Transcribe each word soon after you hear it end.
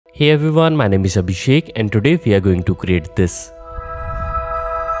Hey everyone, my name is Abhishek and today we are going to create this.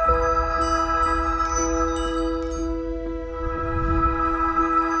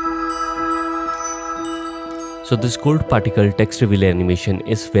 So this gold particle text reveal animation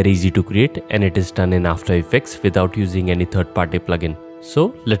is very easy to create and it is done in After Effects without using any third-party plugin.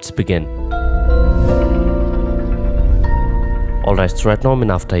 So let's begin. Alright, so right now I'm in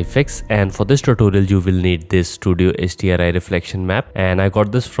After Effects and for this tutorial you will need this Studio HDRI reflection map and I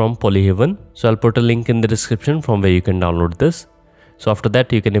got this from Polyhaven. So I'll put a link in the description from where you can download this. So after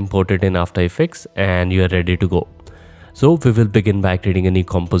that you can import it in After Effects and you are ready to go. So we will begin by creating a new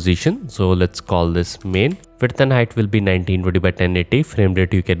composition. So let's call this main. Width and height will be 1920 by 1080. Frame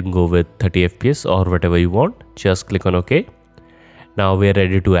rate you can go with 30 fps or whatever you want. Just click on OK. Now we are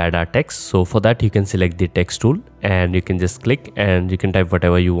ready to add our text. So for that you can select the text tool and you can just click and you can type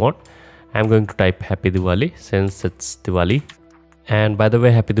whatever you want. I'm going to type Happy Diwali since it's Diwali. And by the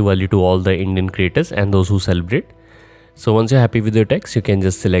way, Happy Diwali to all the Indian creators and those who celebrate. So once you're happy with your text, you can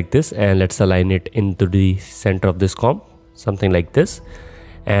just select this and let's align it into the center of this comp, something like this.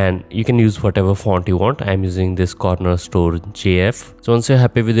 And you can use whatever font you want. I'm using this Corner Store JF. So once you're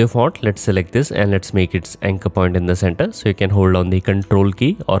happy with your font, let's select this and let's make its anchor point in the center. So you can hold on the Control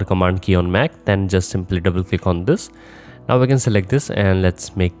key or Command key on Mac, then just simply double click on this. Now we can select this and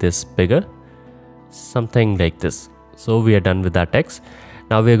let's make this bigger, something like this. So we are done with our text.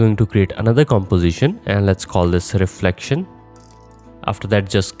 Now we are going to create another composition and let's call this reflection. After that,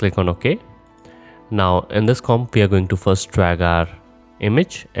 just click on OK. Now in this comp, we are going to first drag our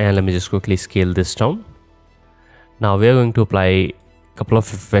image and let me just quickly scale this down. Now we are going to apply a couple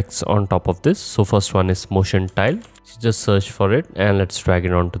of effects on top of this. So first one is motion tile. So just search for it and let's drag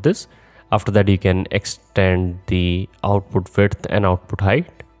it onto this. After that you can extend the output width and output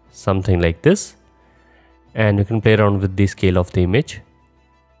height, something like this. And you can play around with the scale of the image,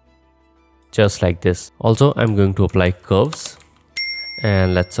 just like this. Also I'm going to apply curves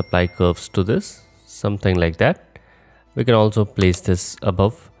and let's apply curves to this, something like that. We can also place this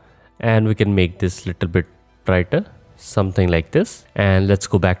above and we can make this little bit brighter, something like this. And let's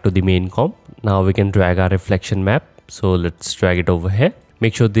go back to the main comp. Now we can drag our reflection map. So let's drag it over here.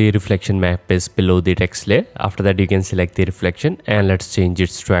 Make sure the reflection map is below the text layer. After that you can select the reflection and let's change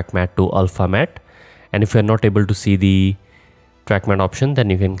its track matte to alpha matte. And if you're not able to see the track matte option, then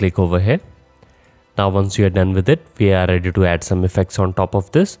you can click over here. Now once you are done with it, we are ready to add some effects on top of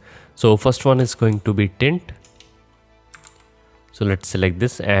this. So first one is going to be tint. So let's select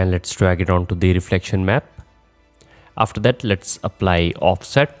this and let's drag it onto the reflection map. After that, let's apply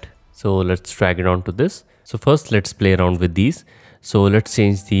offset. So let's drag it onto this. So first let's play around with these. So let's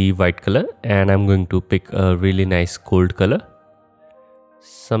change the white color and I'm going to pick a really nice gold color,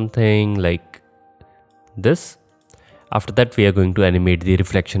 something like this. After that, we are going to animate the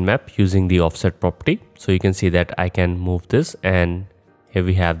reflection map using the offset property. So you can see that I can move this and here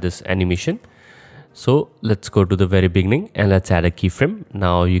we have this animation. So let's go to the very beginning and let's add a keyframe.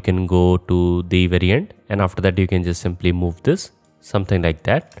 Now you can go to the very end and after that you can just simply move this, something like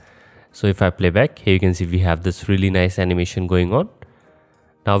that. So if I play back, here you can see we have this really nice animation going on.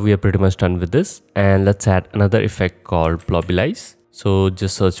 Now we are pretty much done with this and let's add another effect called Blobilize. So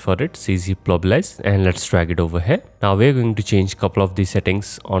just search for it, CZ Blobilize, and let's drag it over here. Now we are going to change a couple of the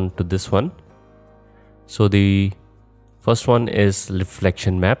settings onto this one. So the first one is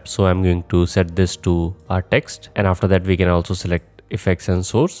reflection map. So I'm going to set this to our text and after that we can also select effects and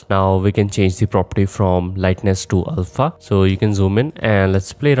source. Now we can change the property from lightness to alpha. So you can zoom in and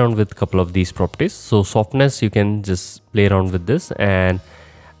let's play around with a couple of these properties. So softness, you can just play around with this and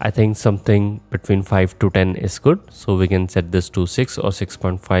I think something between 5 to 10 is good. So we can set this to 6 or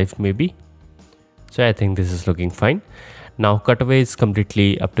 6.5 maybe. So I think this is looking fine. Now cutaway is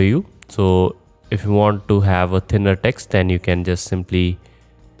completely up to you. So if you want to have a thinner text, then you can just simply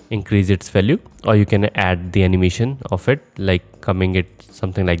increase its value or you can add the animation of it, like coming it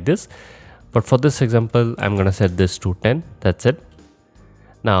something like this. But for this example, I'm gonna set this to 10. That's it.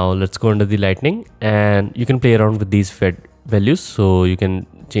 Now let's go under the lightning and you can play around with these values. So you can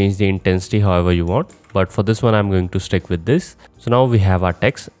change the intensity however you want. But for this one, I'm going to stick with this. So now we have our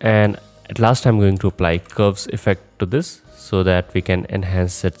text and at last I'm going to apply curves effect to this so that we can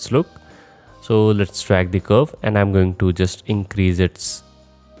enhance its look. So let's drag the curve and I'm going to just increase its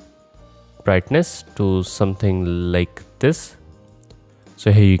brightness to something like this.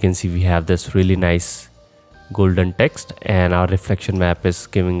 So here you can see we have this really nice golden text and our reflection map is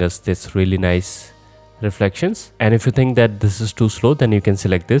giving us this really nice reflections. And if you think that this is too slow, then you can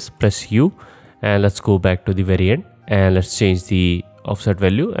select this, press U and let's go back to the very end and let's change the offset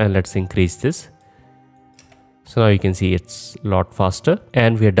value and let's increase this. So now you can see it's a lot faster,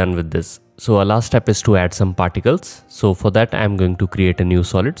 and we are done with this. So our last step is to add some particles. So for that I'm going to create a new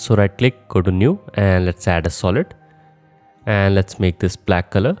solid. So right click, go to new, and let's add a solid. And let's make this black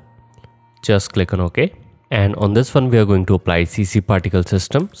color. Just click on OK. And on this one we are going to apply CC particle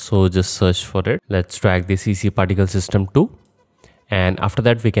system. So just search for it. Let's drag the CC particle system too. And after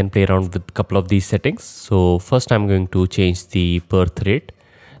that we can play around with a couple of these settings. So first I'm going to change the birth rate.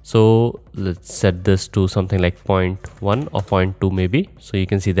 So let's set this to something like 0.1 or 0.2 maybe. So you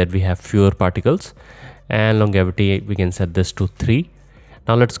can see that we have fewer particles. And longevity we can set this to 3.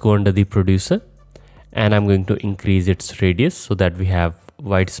 Now let's go under the producer, and I'm going to increase its radius so that we have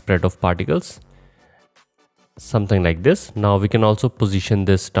wide spread of particles, something like this. Now we can also position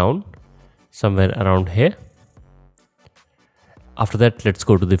this down somewhere around here. After that let's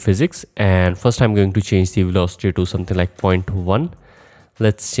go to the physics, and first I'm going to change the velocity to something like 0.1.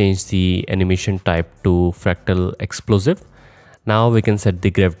 Let's change the animation type to fractal explosive. Now we can set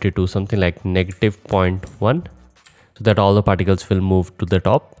the gravity to something like -0.1 so that all the particles will move to the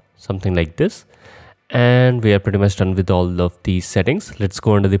top, something like this. And we are pretty much done with all of these settings. Let's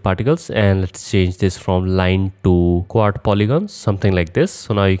go under the particles and let's change this from line to quad polygons, something like this.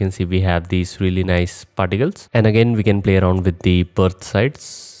 So now you can see we have these really nice particles. And again we can play around with the birth sides.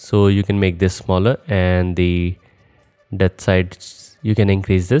 So you can make this smaller, and the death sides you can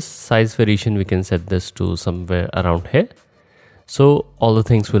increase this. Size variation we can set this to somewhere around here. So all the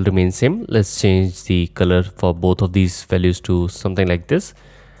things will remain same. Let's change the color for both of these values to something like this.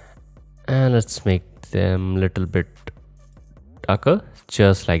 And let's make them a little bit darker,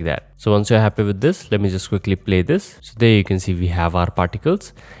 just like that. So once you're happy with this, let me just quickly play this. So there you can see we have our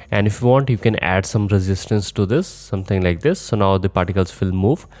particles, and if you want you can add some resistance to this, something like this. So now the particles will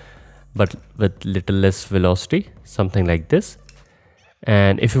move but with little less velocity, something like this.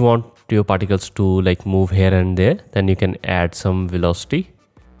 And if you want your particles to like move here and there, then you can add some velocity,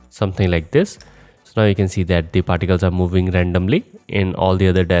 something like this. So now you can see that the particles are moving randomly in all the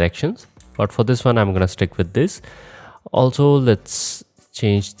other directions. But for this one I'm gonna stick with this. Also let's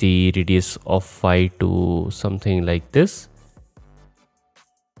change the radius of Y to something like this.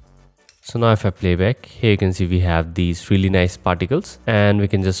 So now if I play back, here you can see we have these really nice particles, and we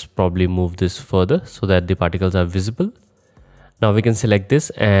can just probably move this further so that the particles are visible. Now we can select this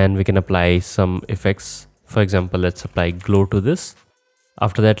and we can apply some effects. For example, let's apply glow to this.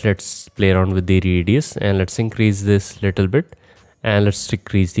 After that let's play around with the radius, and let's increase this little bit, and let's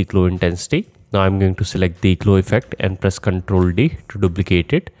decrease the glow intensity. Now I'm going to select the glow effect and press Ctrl D to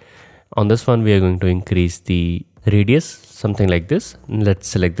duplicate it. On this one we are going to increase the radius, something like this. Let's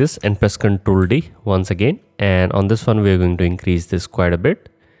select this and press Ctrl D once again, and on this one we are going to increase this quite a bit,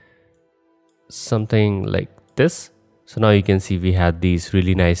 something like this. So now you can see we have these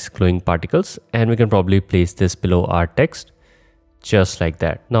really nice glowing particles, and we can probably place this below our text, just like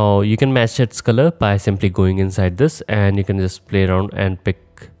that. Now you can match its color by simply going inside this, and you can just play around and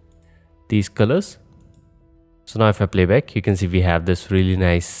pick these colors. So now if I play back, you can see we have this really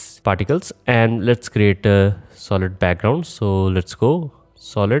nice particles, and let's create a solid background. So let's go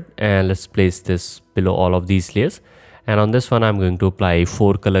solid, and let's place this below all of these layers. And on this one I'm going to apply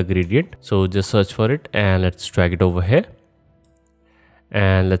 4 color gradient. So just search for it and let's drag it over here,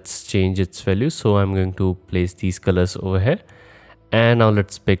 and let's change its value. So I'm going to place these colors over here, and now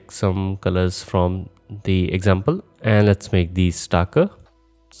let's pick some colors from the example, and let's make these darker,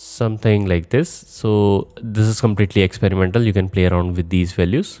 something like this. So this is completely experimental, you can play around with these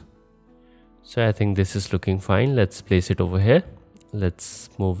values. So I think this is looking fine. Let's place it over here. Let's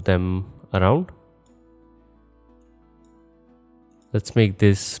move them around. Let's make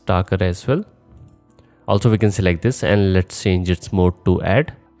this darker as well. Also we can select this and let's change its mode to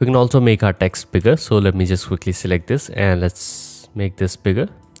add. We can also make our text bigger. So let me just quickly select this and let's make this bigger,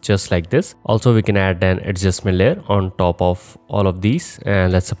 just like this. Also we can add an adjustment layer on top of all of these,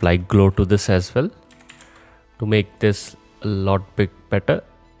 and let's apply glow to this as well to make this a lot better.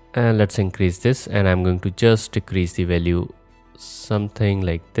 And let's increase this, and I'm going to just decrease the value, something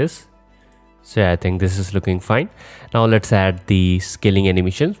like this. So yeah, I think this is looking fine. Now let's add the scaling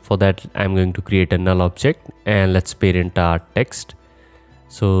animation. For that I'm going to create a null object, and let's parent our text.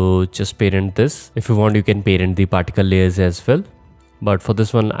 So just parent this. If you want you can parent the particle layers as well, but for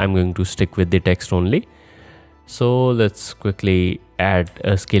this one I'm going to stick with the text only. So let's quickly add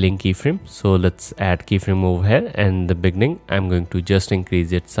a scaling keyframe. So let's add keyframe over here, and in the beginning I'm going to just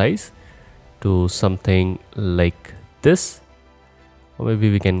increase its size to something like this, or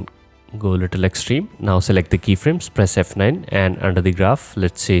maybe we can go a little extreme. Now select the keyframes, press F9, and under the graph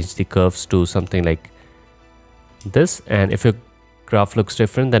let's change the curves to something like this. And if your graph looks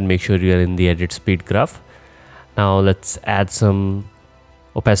different, then make sure you are in the edit speed graph. Now let's add some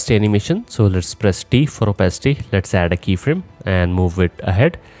opacity animation. So let's press T for opacity. Let's add a keyframe and move it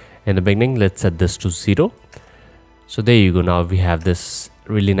ahead. In the beginning, let's set this to 0. So there you go. Now we have this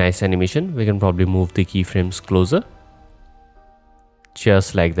really nice animation. We can probably move the keyframes closer,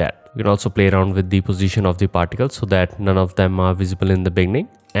 just like that. You can also play around with the position of the particles so that none of them are visible in the beginning.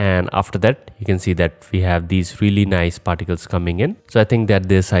 And after that, you can see that we have these really nice particles coming in. So I think that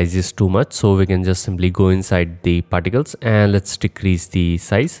their size is too much. So we can just simply go inside the particles and let's decrease the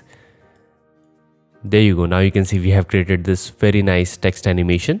size. There you go. Now you can see we have created this very nice text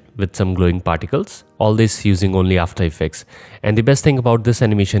animation with some glowing particles. All this using only After Effects. And the best thing about this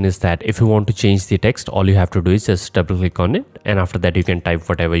animation is that if you want to change the text, all you have to do is just double click on it. And after that you can type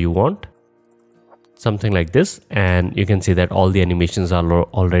whatever you want. Something like this, and you can see that all the animations are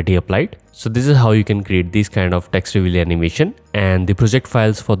already applied. So this is how you can create these kind of text reveal animation, and the project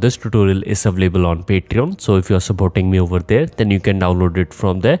files for this tutorial is available on Patreon. So if you are supporting me over there, then you can download it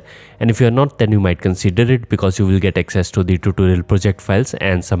from there, and if you are not, then you might consider it, because you will get access to the tutorial project files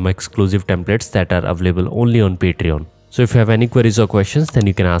and some exclusive templates that are available only on Patreon. So if you have any queries or questions, then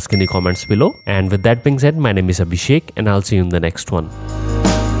you can ask in the comments below. And with that being said, my name is Abhishek and I'll see you in the next one.